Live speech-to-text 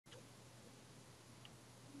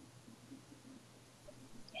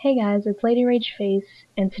Hey guys, it's Lady Rage Face,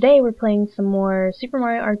 and today we're playing some more Super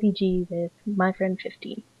Mario RPG with my friend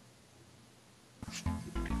 50.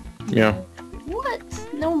 Yeah. What?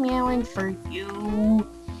 No meowing for you.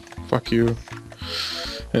 Fuck you.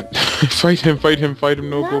 Fight him,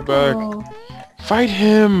 no, go back. Fight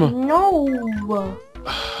him! No!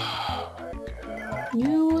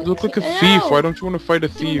 You look like a thief, why don't you want to fight a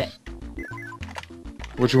thief?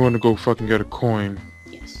 Would you want to go fucking get a coin?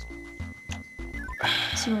 Yes.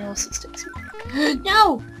 Someone else is sticks.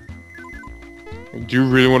 No! Do you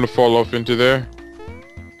really want to fall off into there?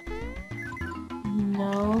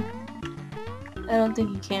 No. I don't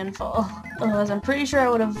think you can fall. Otherwise, I'm pretty sure I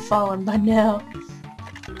would have fallen by now.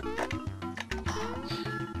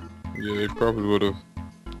 Yeah, they probably would have.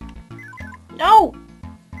 No!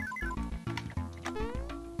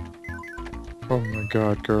 Oh my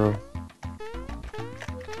god, girl.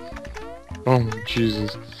 Oh my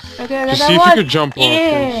Jesus. Okay, I got Just that see one. if you could jump off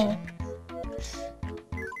Yeah!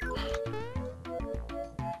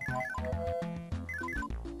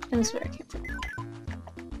 And this is where I came from.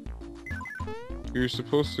 You're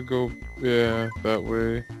supposed to go, yeah, that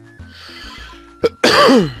way.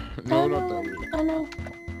 No, not that way. I know.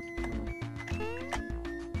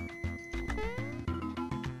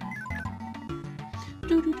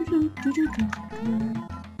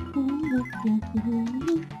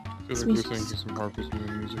 I feel like listening to some Harvest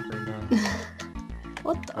Moon music right now.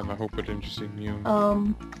 What the? And I hope it interesting you.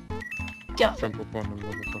 Yeah. Jump up on them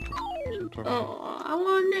motherfuckers. I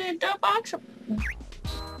wanted the box.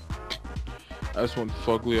 That's one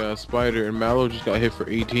fugly ass spider, and Mallow just got hit for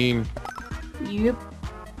 18. Yep.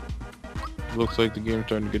 Looks like the game's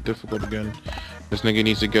starting to get difficult again. This nigga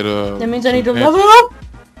needs to get a... That means I need to pants. level up!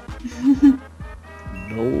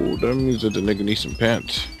 No, that means that the nigga needs some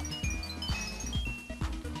pants.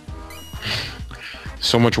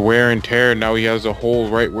 So much wear and tear, now he has a hole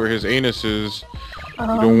right where his anus is. You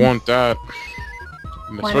don't want that.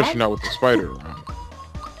 And especially not with the spider around.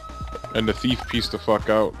 And the thief pieced the fuck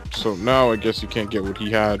out. So now I guess you can't get what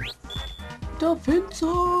he had.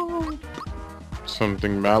 Defensive!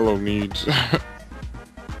 Something Mallow needs.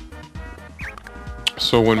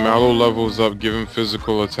 So when Mallow levels up, give him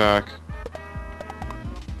physical attack.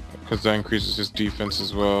 Because that increases his defense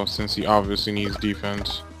as well, since he obviously needs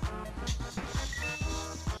defense.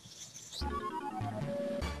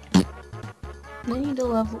 They need to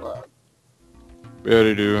level up. Yeah,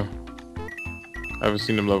 they do. I haven't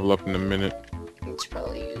seen them level up in a minute. It's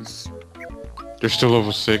probably use. They're still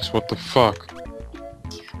level 6, what the fuck?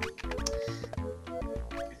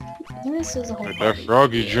 I think this is a whole That party.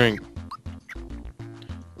 froggy drink.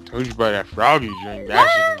 I told you about that froggy drink.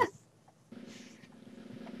 That's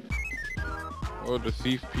Oh, the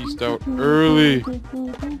thief pieced out early.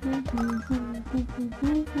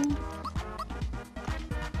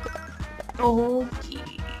 Oh, yeah.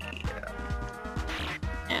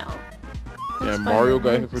 Ow. Yeah, Mario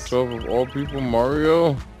got hit for 12 of all people.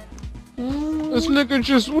 Mario? This nigga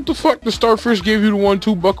just, what the fuck? The Starfish gave you the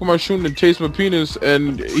 1-2 buckle my shooting and taste my penis,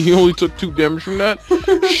 and he only took 2 damage from that?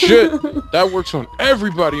 Shit, that works on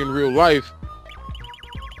everybody in real life.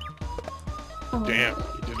 Damn,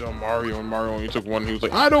 he did it on Mario, and Mario only took 1. He was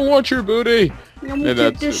like, I don't want your booty. Let me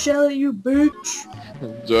take this shell at you, bitch.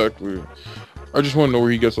 Exactly. I just want to know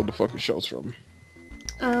where he gets all the fucking shells from.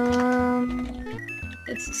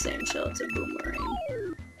 It's the same shell. It's a boomerang.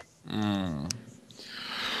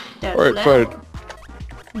 Alright, fight it.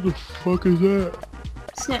 What the fuck is that?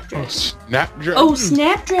 Snapdragon. Oh, Snapdragon? Oh,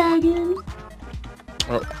 Snapdragon!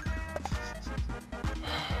 Oh.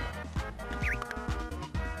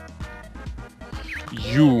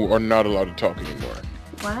 You are not allowed to talk anymore.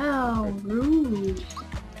 Wow, rude.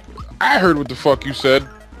 I heard what the fuck you said.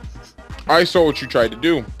 I saw what you tried to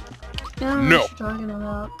do. I don't know what you're talking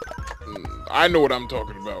about. I know what I'm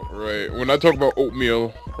talking about, right? When I talk about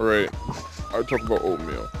oatmeal, right, I talk about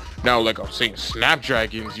oatmeal. Now, like I'm saying,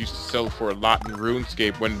 Snapdragons used to sell for a lot in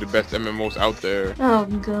RuneScape, one of the best MMOs out there. Oh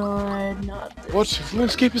god, not this. What?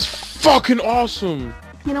 RuneScape is fucking awesome!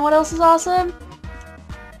 You know what else is awesome?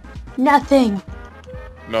 Nothing.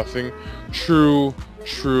 Nothing. True.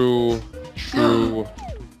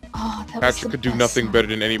 Oh, that Patrick could do nothing better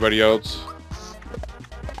than anybody else.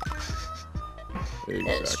 Exactly.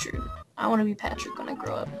 That's true. I want to be Patrick when I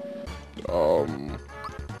grow up.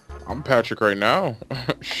 I'm Patrick right now.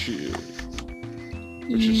 Shit.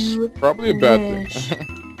 Which is You probably a bad wish.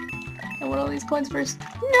 thing. I want all these points first.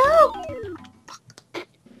 No!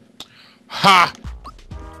 Ha!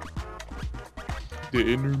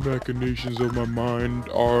 The inner machinations of my mind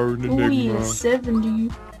are an Oh enigma. yeah,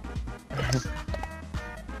 70.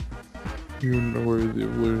 You know where they're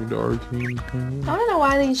learning the arcane. I don't know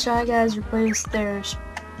why these Shy Guys replaced their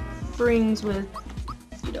springs with,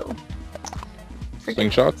 you know,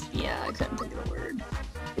 Slingshots? Yeah, I couldn't think of the word.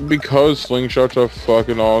 Because slingshots are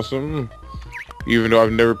fucking awesome. Even though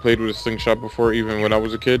I've never played with a slingshot before, even when I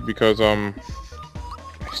was a kid, because I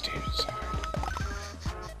stayed inside.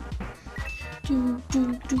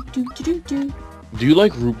 Do you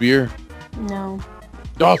like root beer? No.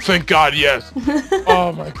 Oh, thank God, yes.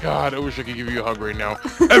 Oh my God, I wish I could give you a hug right now.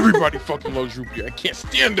 Everybody fucking loves root beer. I can't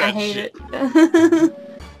stand that I hate shit.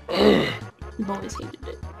 it. You've always hated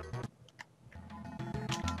it.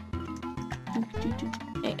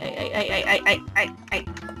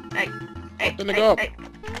 Fuck the nigga up.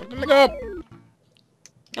 Fuck the nigga up.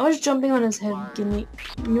 I was jumping on his head. Give me.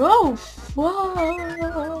 No!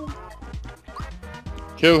 Fuck!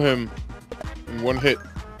 Kill him in one hit.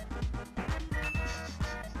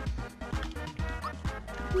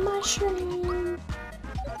 Mushroom.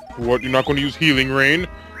 What? You're not going to use healing rain?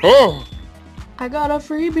 Oh! I got a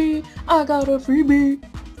freebie. I got a freebie.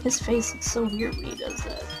 His face is so weird when he does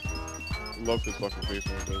that. I love his fucking face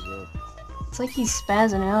when he does that. It's like he's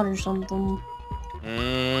spazzing out or something.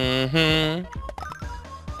 Mm-hmm.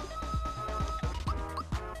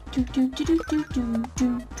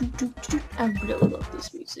 I really love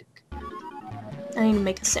this music. I need to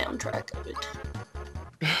make a soundtrack of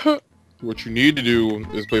it. What you need to do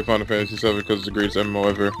is play Final Fantasy VII because it's the greatest MMO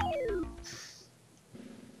ever.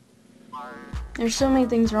 There's so many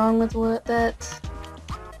things wrong with that.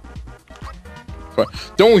 Fine.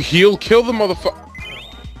 Don't heal, kill the motherfucker.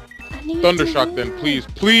 Thundershock to then, live. please.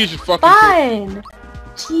 Please just fucking Fine!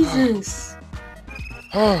 Jesus.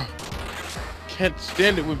 Can't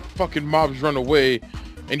stand it when fucking mobs run away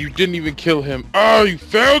and you didn't even kill him. Oh, you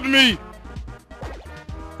failed me!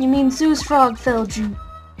 You mean Zeus Frog failed you?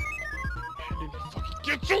 Fucking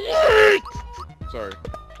get away! Sorry.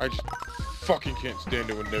 I just fucking can't stand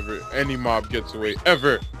it whenever any mob gets away.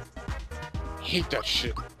 Ever. Hate that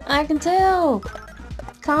shit. I can tell.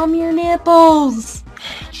 Calm your nipples.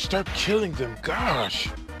 Just start killing them, gosh.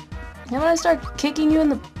 How about I start kicking you in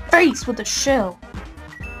the face with a shell?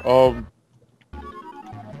 I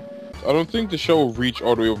don't think the show will reach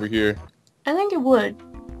all the way over here. I think it would.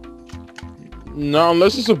 No,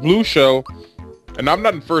 unless it's a blue shell. And I'm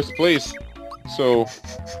not in first place. So...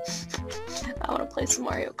 I want to play some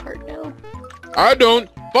Mario Kart now. I don't.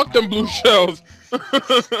 Fuck them blue shells.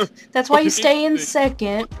 That's why you stay in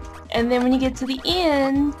second, and then when you get to the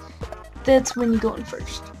end, that's when you go in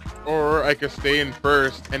first. Or I could stay in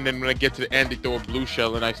first, and then when I get to the end, they throw a blue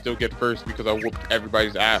shell, and I still get first because I whooped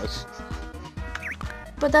everybody's ass.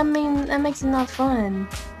 But that makes it not fun.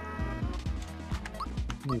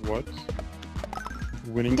 What?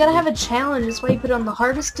 Winning? You gotta have a challenge. That's why you put it on the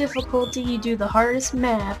hardest difficulty. You do the hardest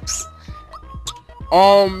maps.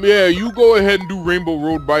 Yeah, you go ahead and do Rainbow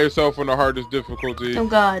Road by yourself on the hardest difficulty. Oh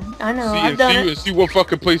God, I know. I've done it. See what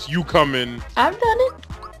fucking place you come in. I've done it.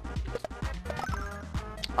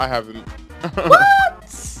 I haven't.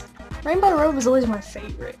 What? Rainbow Road was always my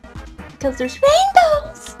favorite because there's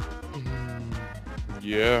rainbows.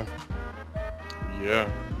 Yeah. Yeah.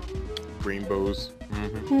 Rainbows.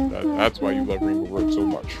 That's why you love Rainbow Road so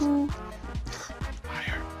much.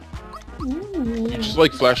 You just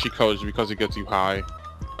like flashy colors because it gets you high.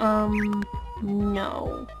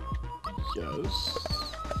 No. Yes.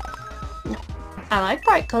 I like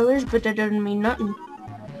bright colors, but that doesn't mean nothing.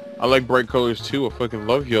 I like bright colors too. I fucking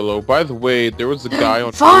love yellow. By the way, there was a guy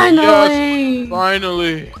on... Finally! Yes,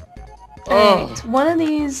 finally! Alright, one of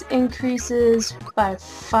these increases by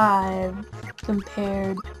 5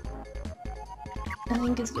 compared... I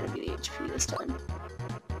think it's gonna be the HP this time.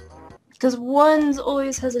 Because ones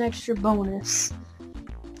always has an extra bonus.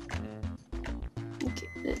 Okay,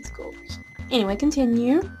 let's go. Anyway,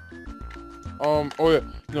 continue. Oh yeah,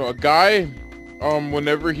 no, a guy,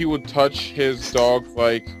 whenever he would touch his dog,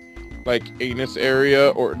 like anus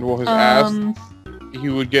area, or, well, his ass, he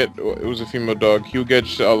would get, it was a female dog, he would get,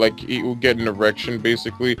 he would get an erection,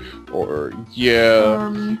 basically, or,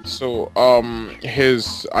 yeah, so,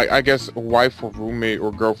 his, I guess, wife or roommate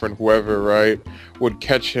or girlfriend, whoever, right, would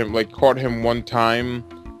catch him, caught him one time,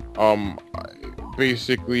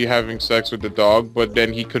 basically having sex with the dog, but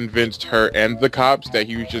then he convinced her and the cops that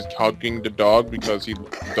he was just hugging the dog because he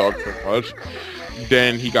loved the dog so much.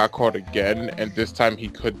 Then he got caught again, and this time he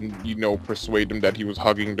couldn't, persuade him that he was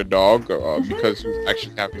hugging the dog because he was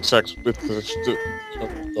actually having sex with the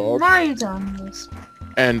dog. Why are you telling me this?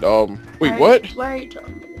 And, wait, what? Why are you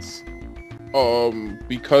telling me this?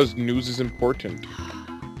 Because news is important.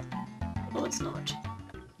 No, it's not.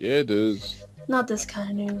 Yeah, it is. Not this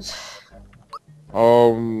kind of news.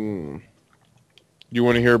 You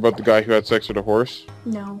want to hear about the guy who had sex with a horse?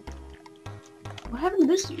 No. What happened to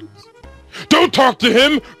this dude? Don't talk to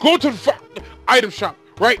him! Go to the item shop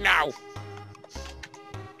right now!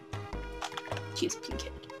 She's a pink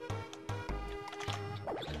kid.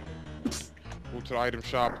 Go to the item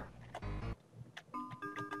shop.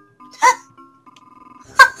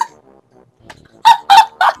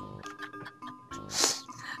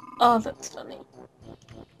 Oh, that's funny.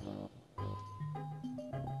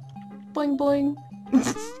 Boing boing.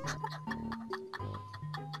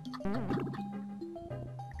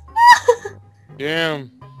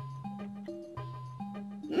 Damn.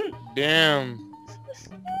 Damn.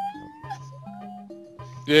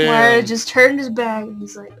 Damn. Mario just turned his back and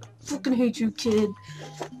he's like, I fucking hate you, kid.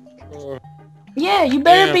 Yeah, you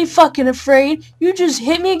better Damn. be fucking afraid. You just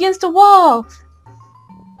hit me against the wall.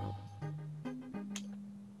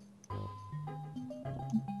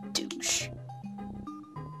 Douche.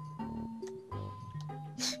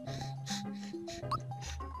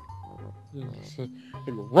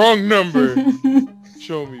 Wrong number.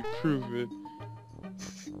 Show me, prove it.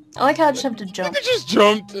 I like how I just have to jump. He just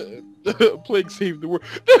jumped. Plague saved the world.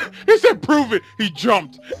 He said, "Prove it." He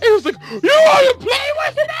jumped. It was like, "You want to play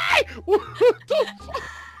with me?" What the fuck?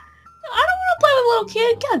 I don't want to play with a little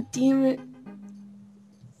kid. God damn it.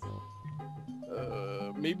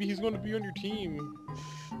 Maybe he's gonna be on your team.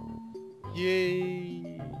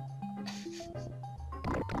 Yay!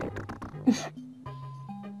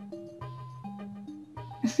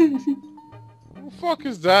 What the fuck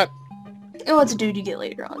is that? Oh, it's a dude you get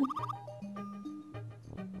later on.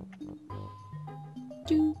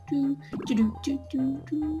 Do, do, do, do, do, do,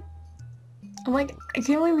 do. I'm like, I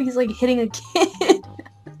can't believe he's like hitting a kid.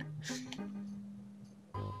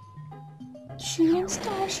 Shooting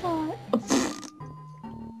star shot.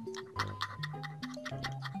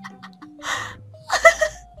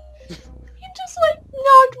 You just like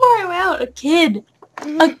knocked Mario out. A kid.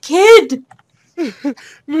 A kid.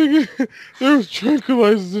 Nigga, there was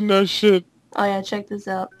tranquilizers in that shit. Oh yeah, check this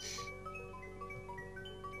out.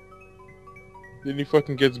 Then he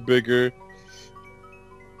fucking gets bigger.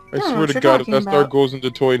 I don't know swear what to you're God, if talking that star about. goes into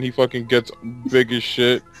toy and he fucking gets big as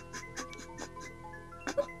shit.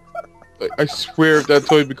 Like, I swear if that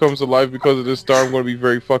toy becomes alive because of this star, I'm gonna be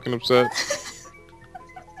very fucking upset.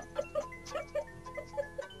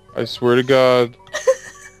 I swear to God.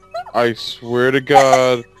 I swear to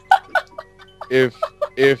God. If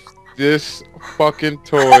this fucking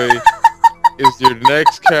toy is your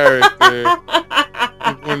next character,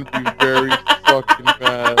 I'm gonna be very fucking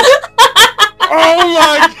mad. Oh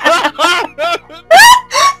my God!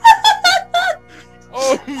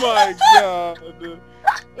 Oh my God!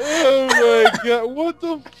 Oh my God! What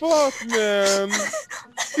the fuck, man?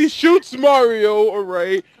 He shoots Mario,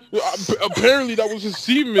 alright. Apparently that was his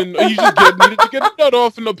semen. He just needed to get a nut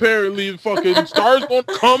off, and apparently fucking stars won't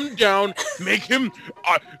come down, make him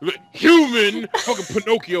human. Fucking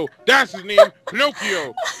Pinocchio. That's his name,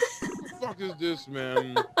 Pinocchio. What the fuck is this,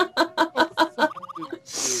 man? What the fuck is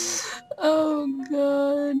this? Oh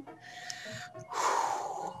god.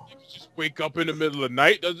 You just wake up in the middle of the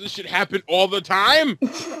night? Does this shit happen all the time?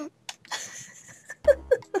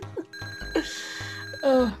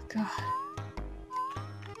 Oh god.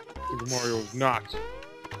 Mario's not.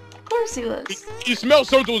 Of course he was. You smell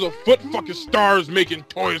something with a foot fucking stars making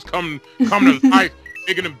toys come to life,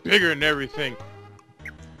 making them bigger and everything.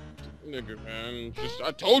 Nigga, man,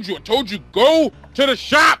 I told you, go to the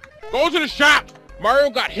shop! Go to the shop! Mario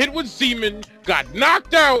got hit with semen, got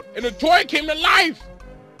knocked out, and the toy came to life!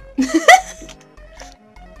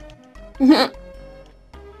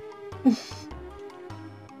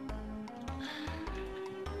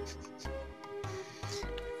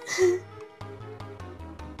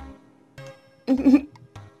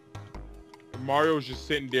 Mario's just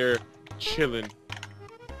sitting there chilling.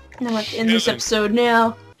 I'm about to end this episode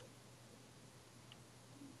now.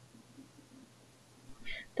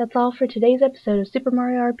 That's all for today's episode of Super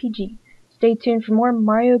Mario RPG. Stay tuned for more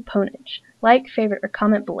Mario Ponage. Like, favorite, or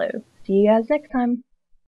comment below. See you guys next time.